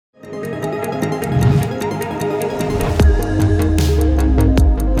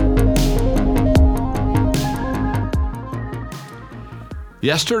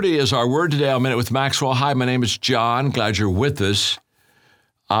Yesterday is our word today. I'm in it with Maxwell. Hi, my name is John. Glad you're with us.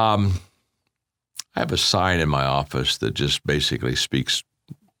 I have a sign in my office that just basically speaks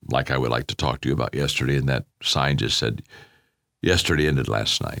like I would like to talk to you about yesterday, and that sign just said, "Yesterday ended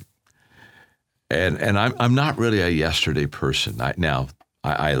last night." And I'm not really a yesterday person.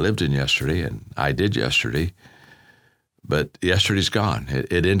 I lived in yesterday, and I did yesterday. But yesterday's gone.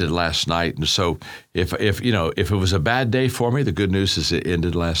 It ended last night. And so if it was a bad day for me, the good news is it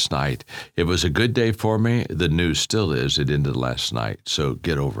ended last night. If it was a good day for me, the news still is it ended last night. So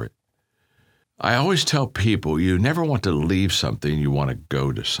get over it. I always tell people you never want to leave something, you want to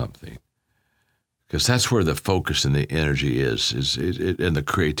go to something. Because that's where the focus and the energy is and the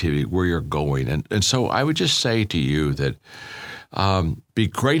creativity, where you're going. And so I would just say to you that be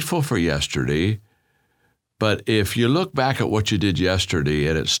grateful for yesterday. But if you look back at what you did yesterday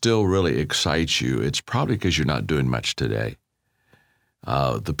and it still really excites you, it's probably because you're not doing much today.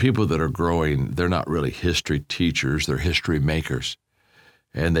 The people that are growing, they're not really history teachers, they're history makers.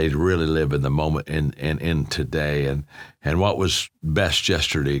 And they really live in the moment and in today. And what was best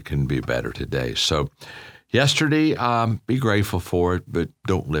yesterday can be better today. So yesterday, be grateful for it, but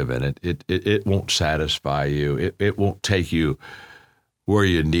don't live in it. It won't satisfy you. It won't take you where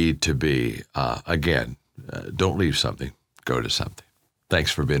you need to be. Don't leave something, go to something.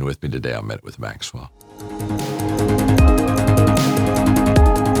 Thanks for being with me today on Minute with Maxwell.